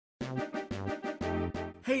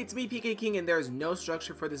Hey, it's me, PK King, and there's no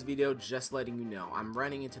structure for this video, just letting you know. I'm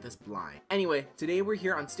running into this blind. Anyway, today we're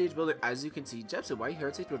here on Stage Builder. As you can see, Jeff said, why are you here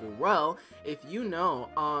on Stage Builder? Well, if you know,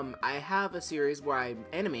 I have a series where I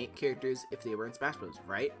animate characters if they were in Smash Bros,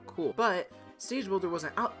 right? Cool. But Stage Builder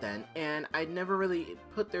wasn't out then, and I'd never really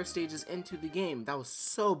put their stages into the game. That was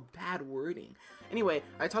so bad wording. Anyway,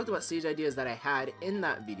 I talked about stage ideas that I had in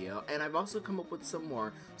that video, and I've also come up with some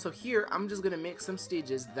more. So here, I'm just gonna make some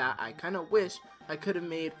stages that I kind of wish I could have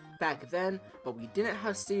made back then, but we didn't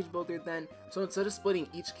have Stage Builder then. So instead of splitting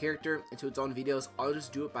each character into its own videos, I'll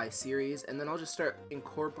just do it by series, and then I'll just start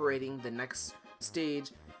incorporating the next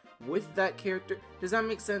stage with that character. Does that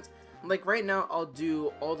make sense? Like right now, I'll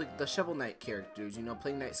do all the Shovel Knight characters, you know,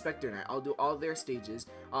 playing Knight, Spectre Knight. I'll do all their stages.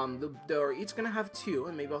 They're each gonna have two,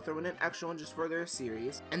 and maybe I'll throw in an extra one just for their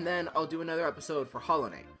series. And then I'll do another episode for Hollow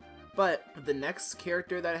Knight. But the next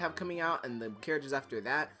character that I have coming out and the characters after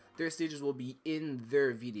that, their stages will be in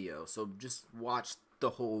their video. So just watch the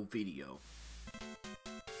whole video.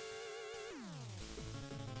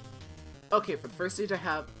 Okay, for the first stage I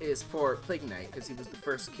have is for Plague Knight, because he was the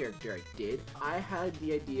first character I did. I had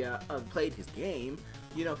the idea of playing his game.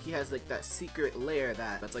 You know, he has like that secret lair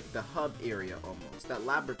that's like the hub area almost, that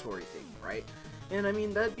laboratory thing, right? And I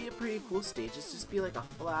mean, that'd be a pretty cool stage. It's just be like a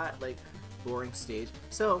flat, like, boring stage.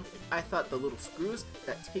 So I thought the little screws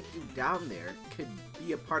that take you down there could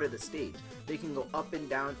be a part of the stage. They can go up and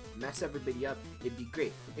down, mess everybody up. It'd be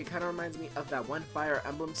great. It kind of reminds me of that one Fire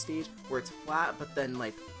Emblem stage where it's flat, but then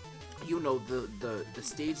like, you know, the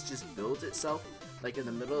stage just builds itself like in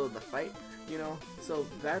the middle of the fight, you know. So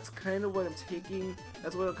that's kind of what I'm taking.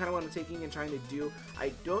 That's what kind of what I'm taking and trying to do.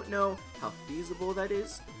 I don't know how feasible that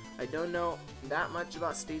is. I don't know that much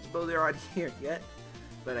about Stage Builder on here yet,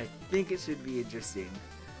 but I think it should be interesting.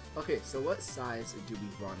 Okay, so what size do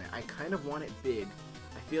we want it? I kind of want it big.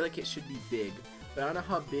 I feel like it should be big, but I don't know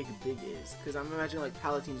how big is, because I'm imagining like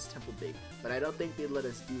Palatine's Temple big, but I don't think they'd let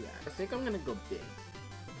us do that. I think I'm gonna go big.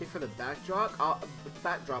 Okay, for the backdrop, I'll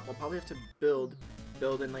probably have to build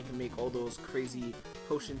and like make all those crazy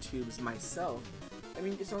potion tubes myself. I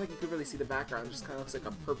mean, it's not like you could really see the background. It just kind of looks like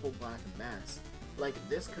a purple-black mess. Like,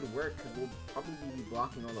 this could work because we'll probably be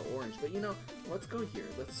blocking all the orange. But you know, let's go here.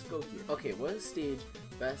 Let's go here. Okay, what stage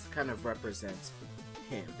best kind of represents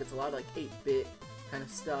him? It's a lot of like 8-bit kind of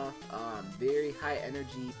stuff. Very high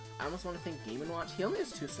energy. I almost want to think Game & Watch. He only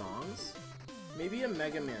has 2 songs. Maybe a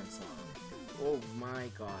Mega Man song. Oh my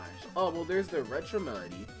gosh. Oh, well, there's the Retro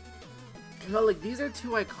Melody. No, like, these are too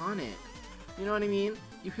iconic. You know what I mean?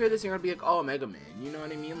 You hear this and you're gonna be like, oh, Mega Man. You know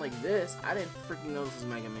what I mean? Like this, I didn't freaking know this was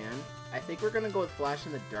Mega Man. I think we're gonna go with Flash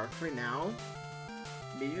in the Dark for now.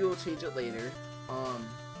 Maybe we'll change it later.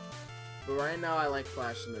 But right now I like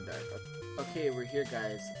Flash in the Dark. Okay, we're here,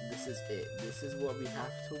 guys. This is it. This is what we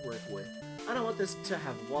have to work with. I don't want this to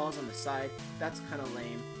have walls on the side. That's kind of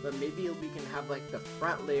lame. But maybe we can have like the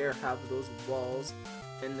front layer have those walls,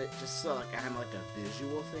 and that just so like I have like a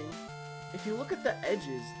visual thing. If you look at the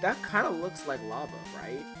edges, that kind of looks like lava,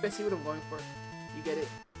 right? You guys see what I'm going for? You get it?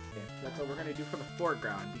 Okay, that's what we're gonna do for the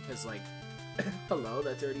foreground, because like, hello,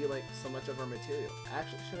 that's already like so much of our material.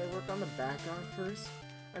 Actually, should I work on the background first?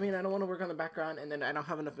 I mean, I don't want to work on the background and then I don't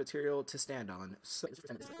have enough material to stand on. So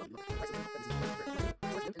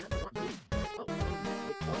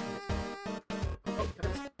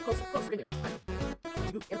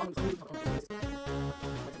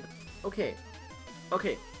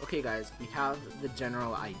Okay guys, we have the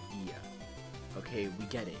general idea. Okay, we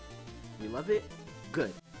get it. We love it?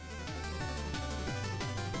 Good.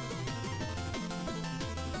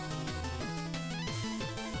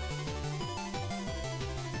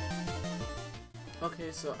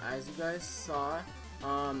 Okay, so as you guys saw,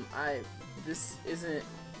 this isn't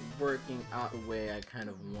working out the way I kind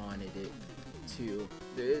of wanted it to.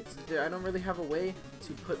 I don't really have a way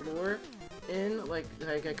to put more in like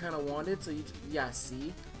I kind of wanted. So yeah,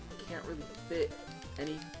 see, I can't really fit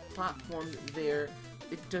any platform there.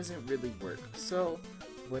 It doesn't really work. So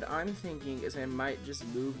what I'm thinking is I might just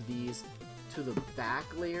move these to the back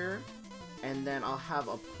layer, and then I'll have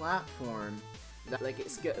a platform that like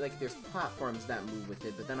there's platforms that move with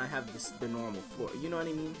it, but then I have the normal floor. You know what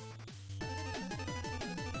I mean?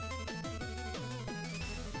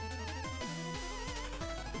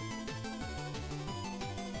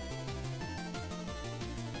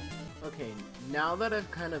 Okay, now that I've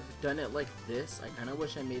kind of done it like this, I kind of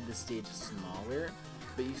wish I made the stage smaller,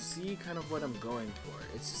 but you see kind of what I'm going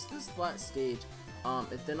for. It's just this flat stage, and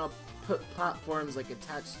then I'll put platforms like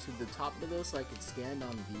attached to the top of those so I could stand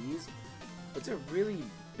on these. It's a really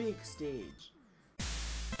big stage.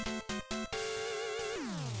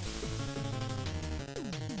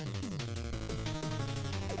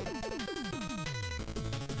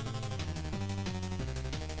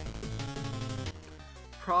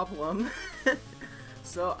 problem.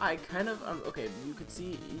 So I kind of, okay, you could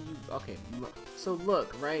see, okay, so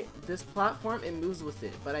look, right, this platform, it moves with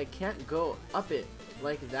it, but I can't go up it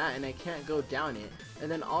like that, and I can't go down it, and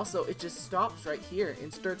then also it just stops right here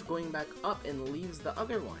and starts going back up and leaves the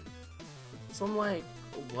other one. So I'm like,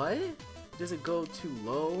 what? Does it go too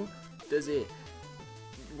low? Does it,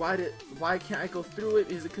 why can't I go through it?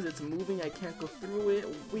 Is it because it's moving, I can't go through it?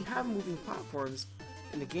 We have moving platforms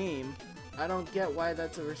in the game. I don't get why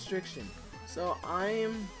that's a restriction. So I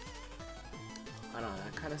don't know,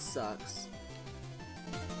 that kind of sucks.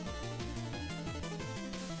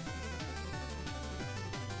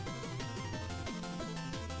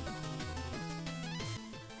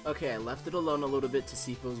 Okay, I left it alone a little bit to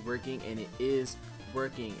see if it was working, and it is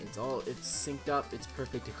working. It's synced up, it's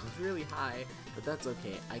perfect. It goes really high, but that's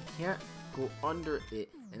okay. I can't go under it,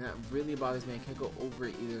 and that really bothers me. I can't go over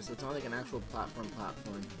it either, so it's not like an actual platform.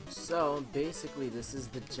 So basically, this is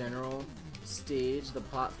the general stage. The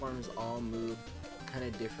platforms all move kind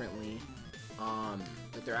of differently,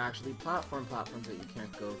 but they're actually platforms that you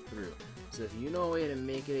can't go through. So if you know a way to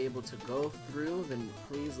make it able to go through, then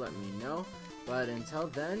please let me know. But until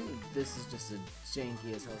then, this is just a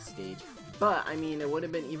janky as hell stage. But I mean, it would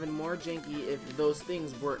have been even more janky if those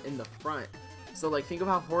things were in the front. So like, think of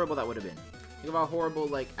how horrible that would have been. Think of how horrible,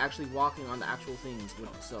 like, actually walking on the actual things would.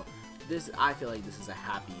 So this, I feel like this is a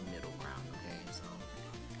happy middle ground.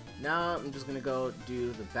 Now I'm just gonna go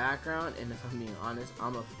do the background, and if I'm being honest,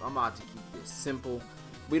 I'm about to keep this simple.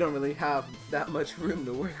 We don't really have that much room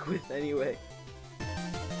to work with anyway.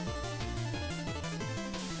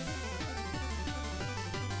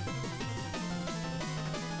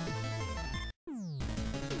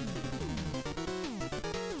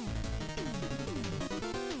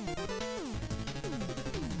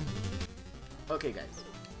 Okay guys,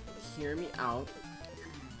 hear me out.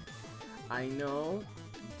 I know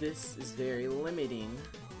this is very limiting,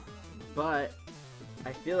 but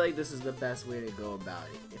I feel like this is the best way to go about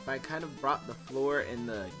it. If I kind of brought the floor and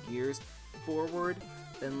the gears forward,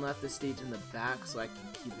 then left the stage in the back so I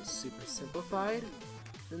can keep it super simplified,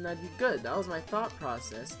 then that'd be good. That was my thought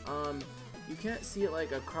process. You can't see it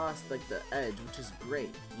like across like the edge, which is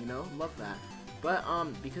great, you know, love that. But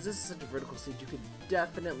because this is such a vertical stage, you could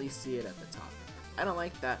definitely see it at the top. I don't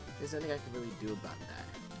like that. There's nothing I can really do about that.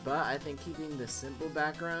 But I think keeping the simple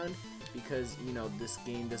background, because, you know, this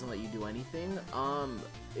game doesn't let you do anything,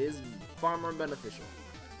 is far more beneficial.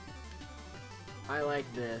 I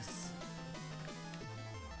like this.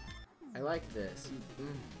 I like this.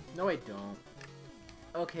 No, I don't.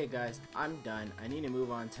 Okay, guys, I'm done. I need to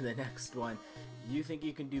move on to the next one. You think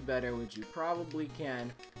you can do better, which you probably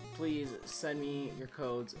can. Please send me your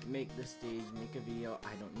codes, make the stage, make a video.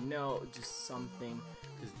 I don't know, just something,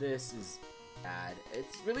 because this is bad.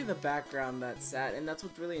 It's really the background that's sad, and that's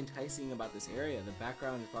what's really enticing about this area. The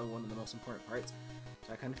background is probably one of the most important parts,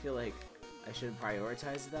 so I kind of feel like I should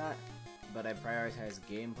prioritize that, but I prioritize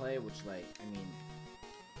gameplay, which, like, I mean,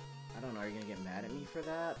 I don't know, are you gonna get mad at me for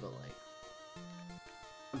that? But, like,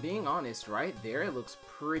 I'm being honest, right there it looks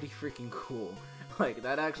pretty freaking cool. Like,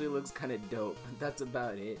 that actually looks kind of dope, but that's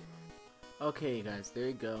about it. Okay guys, there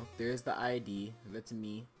you go. There's the ID. That's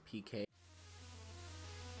me, PK.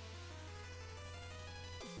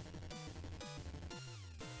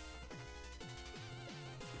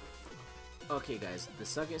 Okay guys, the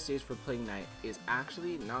second stage for Plague Knight is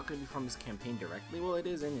actually not going to be from his campaign directly. Well, it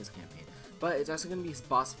is in his campaign, but it's actually going to be his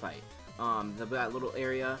boss fight. That little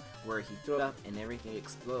area where he throws up and everything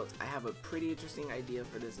explodes. I have a pretty interesting idea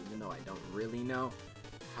for this, even though I don't really know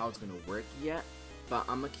how it's going to work yet. But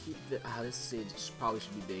I'm going to keep this stage probably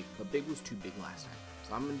should be big, but big was too big last time.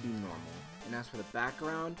 So I'm going to do normal. And as for the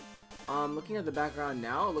background, looking at the background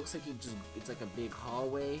now, it looks like it's like a big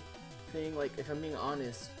hallway thing. Like, if I'm being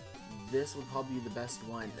honest, this would probably be the best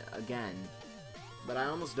one again. But I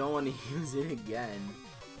almost don't want to use it again.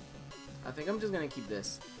 I think I'm just going to keep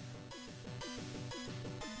this.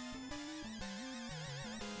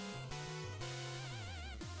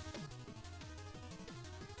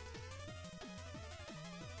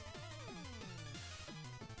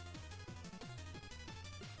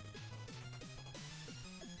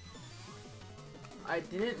 I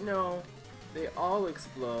didn't know they all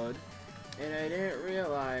explode, and I didn't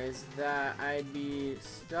realize that I'd be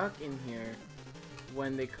stuck in here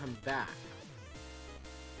when they come back.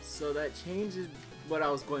 So that changes what I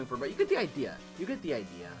was going for, but you get the idea. You get the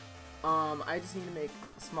idea. I just need to make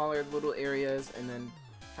smaller little areas and then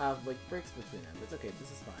have like breaks between them. It's okay, this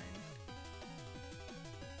is fine.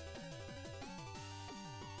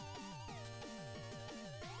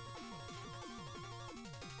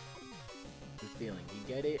 feeling.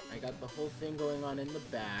 You get it? I got the whole thing going on in the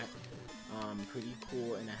back. Pretty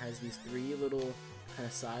cool, and it has these 3 little kind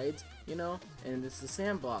of sides, you know, and it's the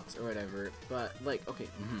sand blocks or whatever. But like, okay,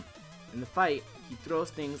 in the fight, he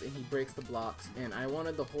throws things and he breaks the blocks, and I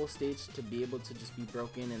wanted the whole stage to be able to just be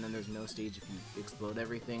broken, and then there's no stage if you explode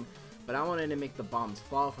everything. But I wanted to make the bombs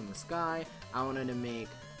fall from the sky. I wanted to make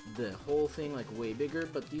the whole thing like way bigger,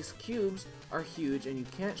 but these cubes are huge and you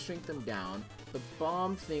can't shrink them down. The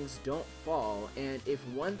bomb things don't fall, and if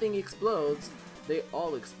one thing explodes, they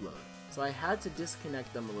all explode. So I had to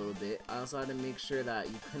disconnect them a little bit. I also had to make sure that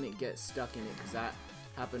you couldn't get stuck in it, because that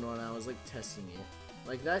happened when I was like testing it.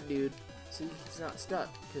 Like that dude, see, he's not stuck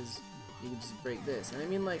because you can just break this. And I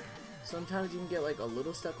mean, like, sometimes you can get like a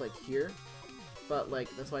little stuck like here, but like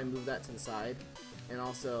that's why I moved that to the side. And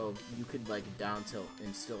also you could like down tilt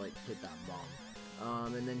and still like hit that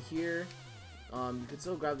bomb. And then here, you could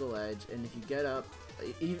still grab the ledge, and if you get up,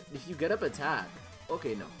 attack.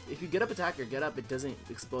 Okay, no. If you get up attack or get up, it doesn't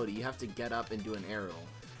explode. You have to get up and do an aerial.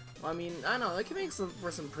 Well, I mean, I don't know. That can make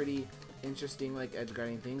for some pretty interesting like edge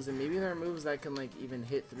guarding things, and maybe there are moves that can like even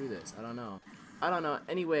hit through this. I don't know.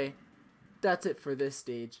 Anyway, that's it for this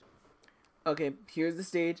stage. Okay, here's the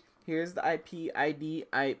stage. Here's the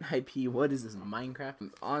IP. What is this?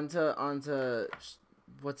 Minecraft. Onto.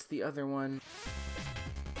 What's the other one?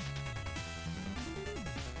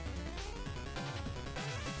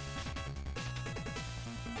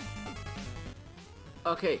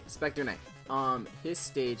 Okay, Spectre Knight. His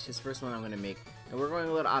stage, his first one I'm gonna make, and we're going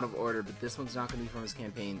a little out of order, but this one's not gonna be from his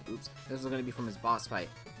campaign. Oops, this one's gonna be from his boss fight.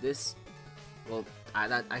 This, well,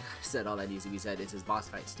 I said all that needs to be said. It's his boss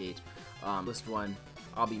fight stage. List one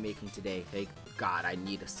I'll be making today. Thank God, I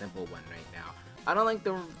need a simple one right now. I don't like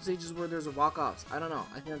the stages where there's walk-offs. I don't know.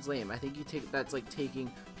 I think that's lame. I think that's like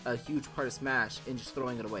taking a huge part of Smash and just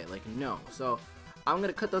throwing it away. Like, no. So I'm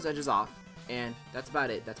gonna cut those edges off. And that's about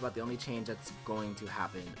it. That's about the only change that's going to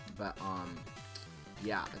happen. But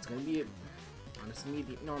yeah, it's gonna be honestly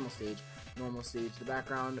the normal stage. The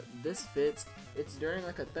background, this fits. It's during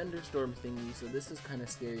like a thunderstorm thingy, so this is kind of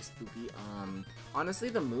scary, spooky. Honestly,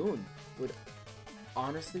 the moon would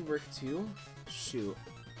honestly work too. Shoot,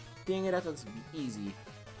 dang it! I thought this would be easy.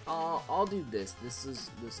 I'll do this. This looks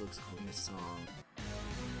cool in this song.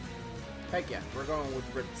 Heck yeah, we're going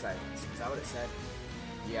with Rip the Silence. Is that what it said?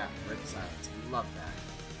 Yeah, Rip the Silence. Love that.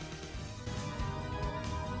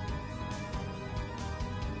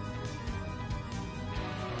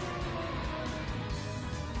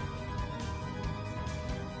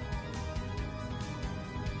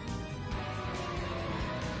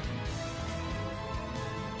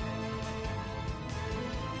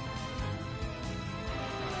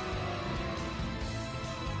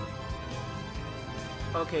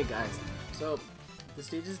 Okay guys, so the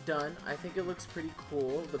stage is done. I think it looks pretty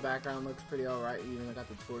cool. The background looks pretty alright. Even I got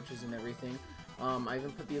the torches and everything. I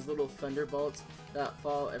even put these little thunderbolts that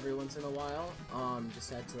fall every once in a while.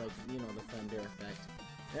 Just add to, like, you know, the thunder effect.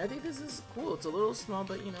 And I think this is cool. It's a little small,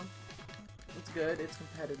 but you know, it's good. It's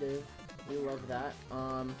competitive. We love that.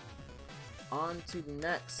 On to the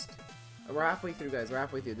next. We're halfway through, guys. We're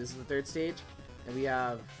halfway through. This is the third stage, and we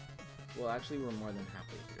have, well, actually, we're more than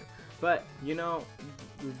halfway through. But you know,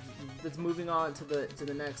 let's moving on to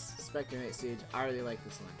the next Spectre Knight stage. I really like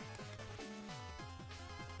this one.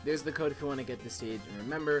 There's the code if you want to get this stage. And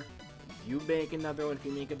remember, if you make another one, if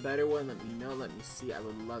you make a better one, let me know. Let me see. I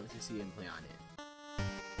would love to see him play on it.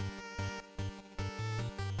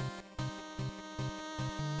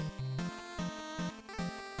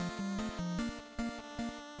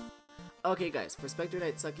 Okay guys, for Spectre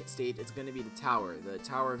Knight's second stage, it's going to be the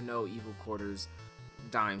Tower of No Evil Quarters,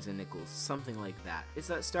 Dimes and Nickels, something like that. It's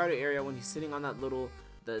that starter area when he's sitting on that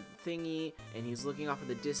the thingy, and he's looking off in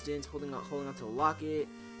the distance, holding onto a locket,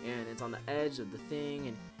 and it's on the edge of the thing,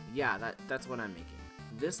 and yeah, that's what I'm making.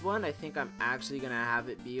 This one, I think I'm actually going to have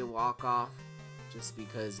it be a walk-off, just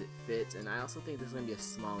because it fits, and I also think this is going to be a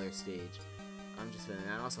smaller stage. I'm just feeling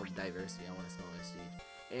that. And also diversity, I want a smaller stage.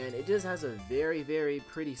 And it just has a very, very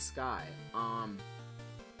pretty sky.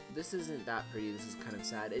 This isn't that pretty. This is kind of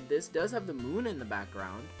sad. This does have the moon in the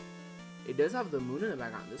background. This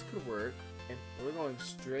could work. And we're going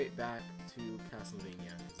straight back to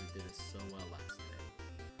Castlevania because it did it so well last day.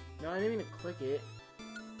 No, I didn't even click it.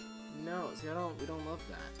 No, see, we don't love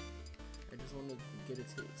that. I just want to get a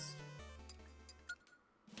taste.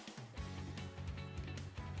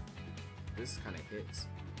 This kind of hits.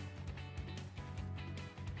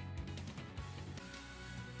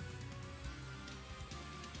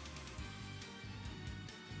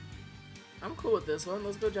 I'm cool with this one.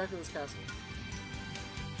 Let's go Dracula's Castle.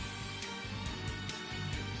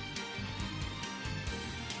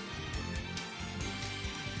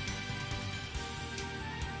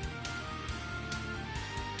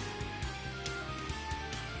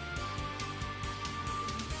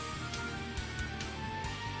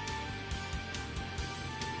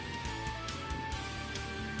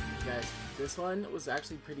 guys, this one was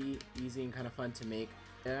actually pretty easy and kind of fun to make.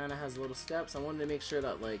 It kind of has little steps. I wanted to make sure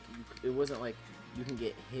that like it wasn't like you can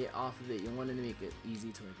get hit off of it. You wanted to make it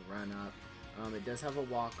easy to like run up. It does have a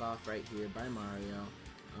walk-off right here by Mario.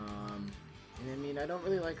 And I mean, I don't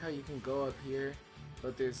really like how you can go up here,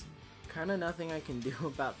 but there's kind of nothing I can do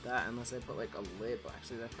about that unless I put like a lid. But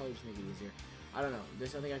actually, that probably just make it easier. I don't know.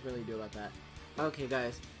 There's nothing I can really do about that. Okay,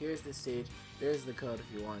 guys, here's the stage. There's the code if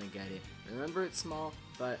you want to get it. Remember, it's small,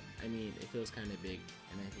 but I mean, it feels kind of big,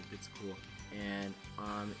 and I think it's cool. And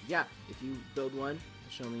yeah, if you build one,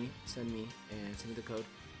 show me, send me the code,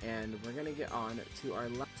 and we're gonna get on to our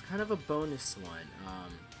last. It's kind of a bonus one.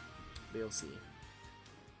 But you'll see.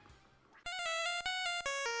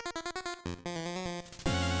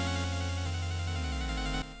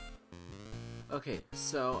 Okay,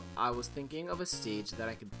 so I was thinking of a stage that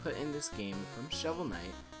I could put in this game from Shovel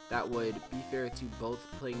Knight that would be fair to both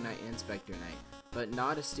Plague Knight and Spectre Knight, but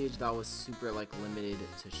not a stage that was super like limited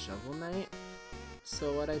to Shovel Knight.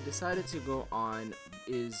 So what I decided to go on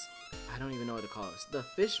is, I don't even know what to call this. The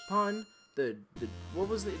fish pond, what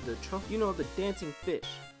was it? The trophy, you know, the dancing fish.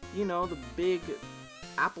 You know, the big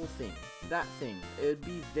apple thing. That thing. It would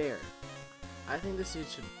be there. I think the stage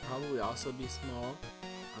should probably also be small.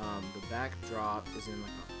 The backdrop is in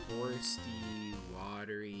like a foresty,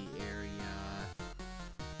 watery area.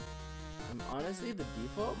 Honestly, the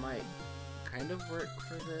default might kind of work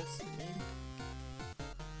for this, maybe.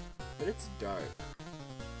 But it's dark.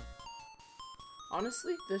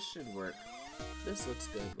 Honestly, this should work. This looks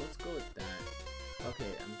good. Let's go with that.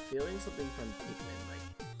 Okay, I'm feeling something from Pikmin, like,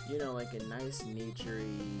 you know, like a nice,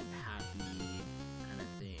 naturey, happy kind of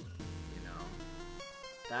thing, you know?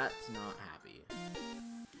 That's not happy.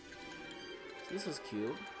 This is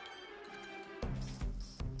cute.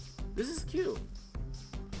 This is cute.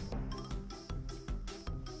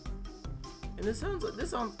 And this sounds like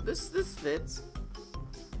this fits.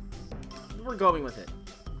 We're going with it.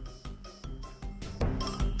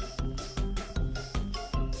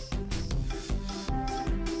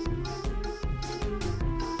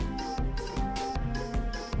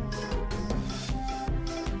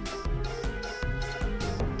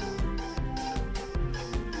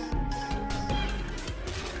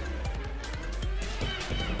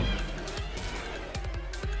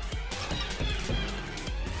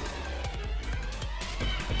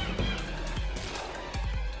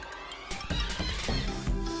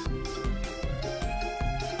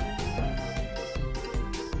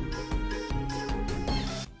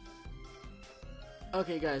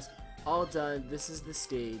 Okay guys, all done. This is the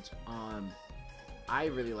stage. I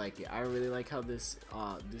really like it. I really like how this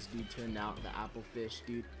dude turned out, the apple fish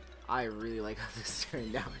dude. I really like how this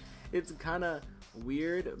turned out. It's kind of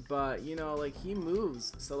weird, but you know, like he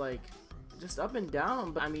moves, so like just up and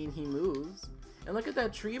down, but I mean he moves. And look at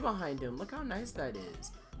that tree behind him. Look how nice that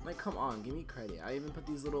is. Like, come on, give me credit. I even put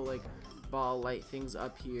these little like ball light things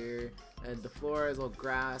up here, and the floor has little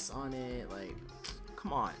grass on it. Like,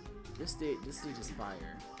 come on. This stage is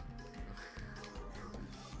fire.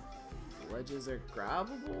 The ledges are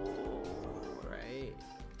grabbable, right?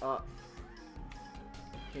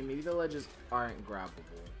 Okay, maybe the ledges aren't grabbable.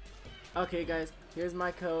 Okay, guys, here's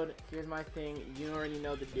my code. Here's my thing. You already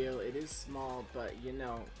know the deal. It is small, but you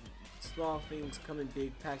know, small things come in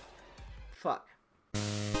big pack. Fuck.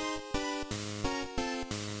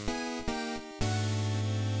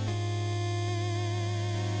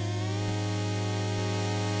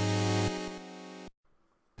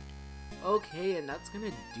 Okay, and that's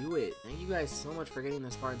gonna do it. Thank you guys so much for getting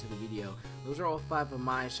this far into the video. Those are all 5 of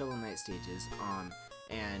my Shovel Knight stages.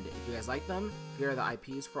 And if you guys like them, here are the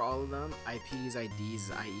IPs for all of them. IPs,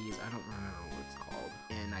 IDs, IEs, I don't remember what it's called.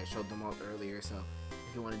 And I showed them all earlier, so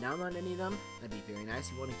if you want to download any of them, that'd be very nice.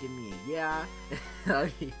 If you want to give me a yeah,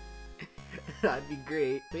 that'd be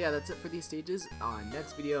great. But yeah, that's it for these stages.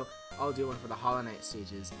 Next video, I'll do one for the Hollow Knight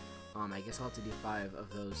stages. I guess I'll have to do 5 of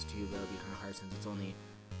those too, but it'll be kind of hard since it's only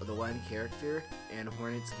the one character, and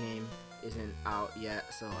Hornet's game isn't out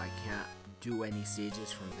yet, so I can't do any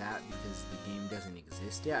stages from that because the game doesn't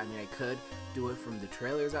exist yet. I mean, I could do it from the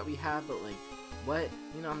trailers that we have, but like, what?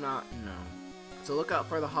 You know, I'm not, no. So look out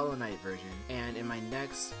for the Hollow Knight version, and in my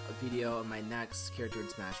next video, my next character in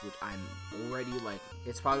Smash, which I'm already like,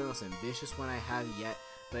 it's probably the most ambitious one I have yet,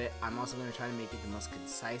 but I'm also going to try to make it the most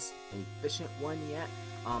concise and efficient one yet.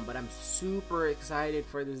 But I'm super excited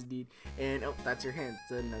for this dude. And oh, that's your hint.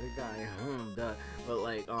 It's another guy. Duh. But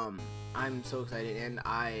like, I'm so excited, and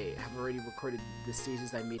I have already recorded the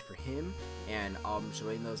stages I made for him, and I'm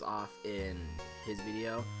showing those off in his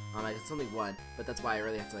video. Like, it's only one, but that's why I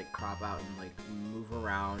really have to like crop out and like move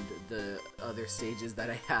around the other stages that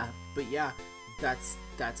I have. But yeah, that's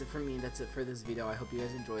it for me. That's it for this video. I hope you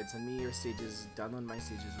guys enjoyed. Send me your stages, download my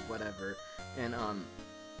stages, whatever. And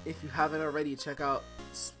if you haven't already, check out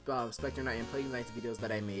Spectre Knight and Plague Knight's videos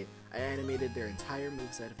that I made. I animated their entire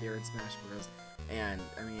moveset if they were in Smash Bros. And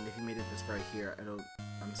I mean, if you made it this far here,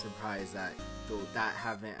 I'm surprised that that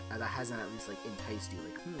hasn't at least like enticed you.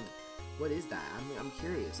 Like, what is that? I'm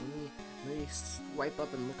curious. Let me swipe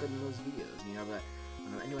up and look at those videos. You know,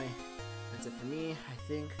 but anyway, that's it for me. I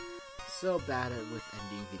think so bad with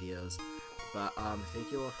ending videos, but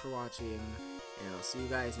thank you all for watching, and I'll see you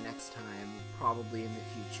guys next time, probably in the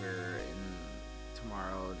future, in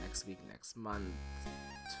tomorrow, next week, next month,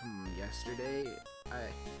 yesterday.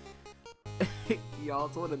 Y'all,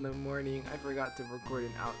 it's 1 in the morning. I forgot to record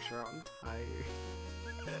an outro. I'm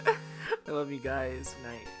tired. I love you guys.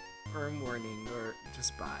 Night or morning or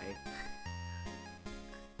just bye.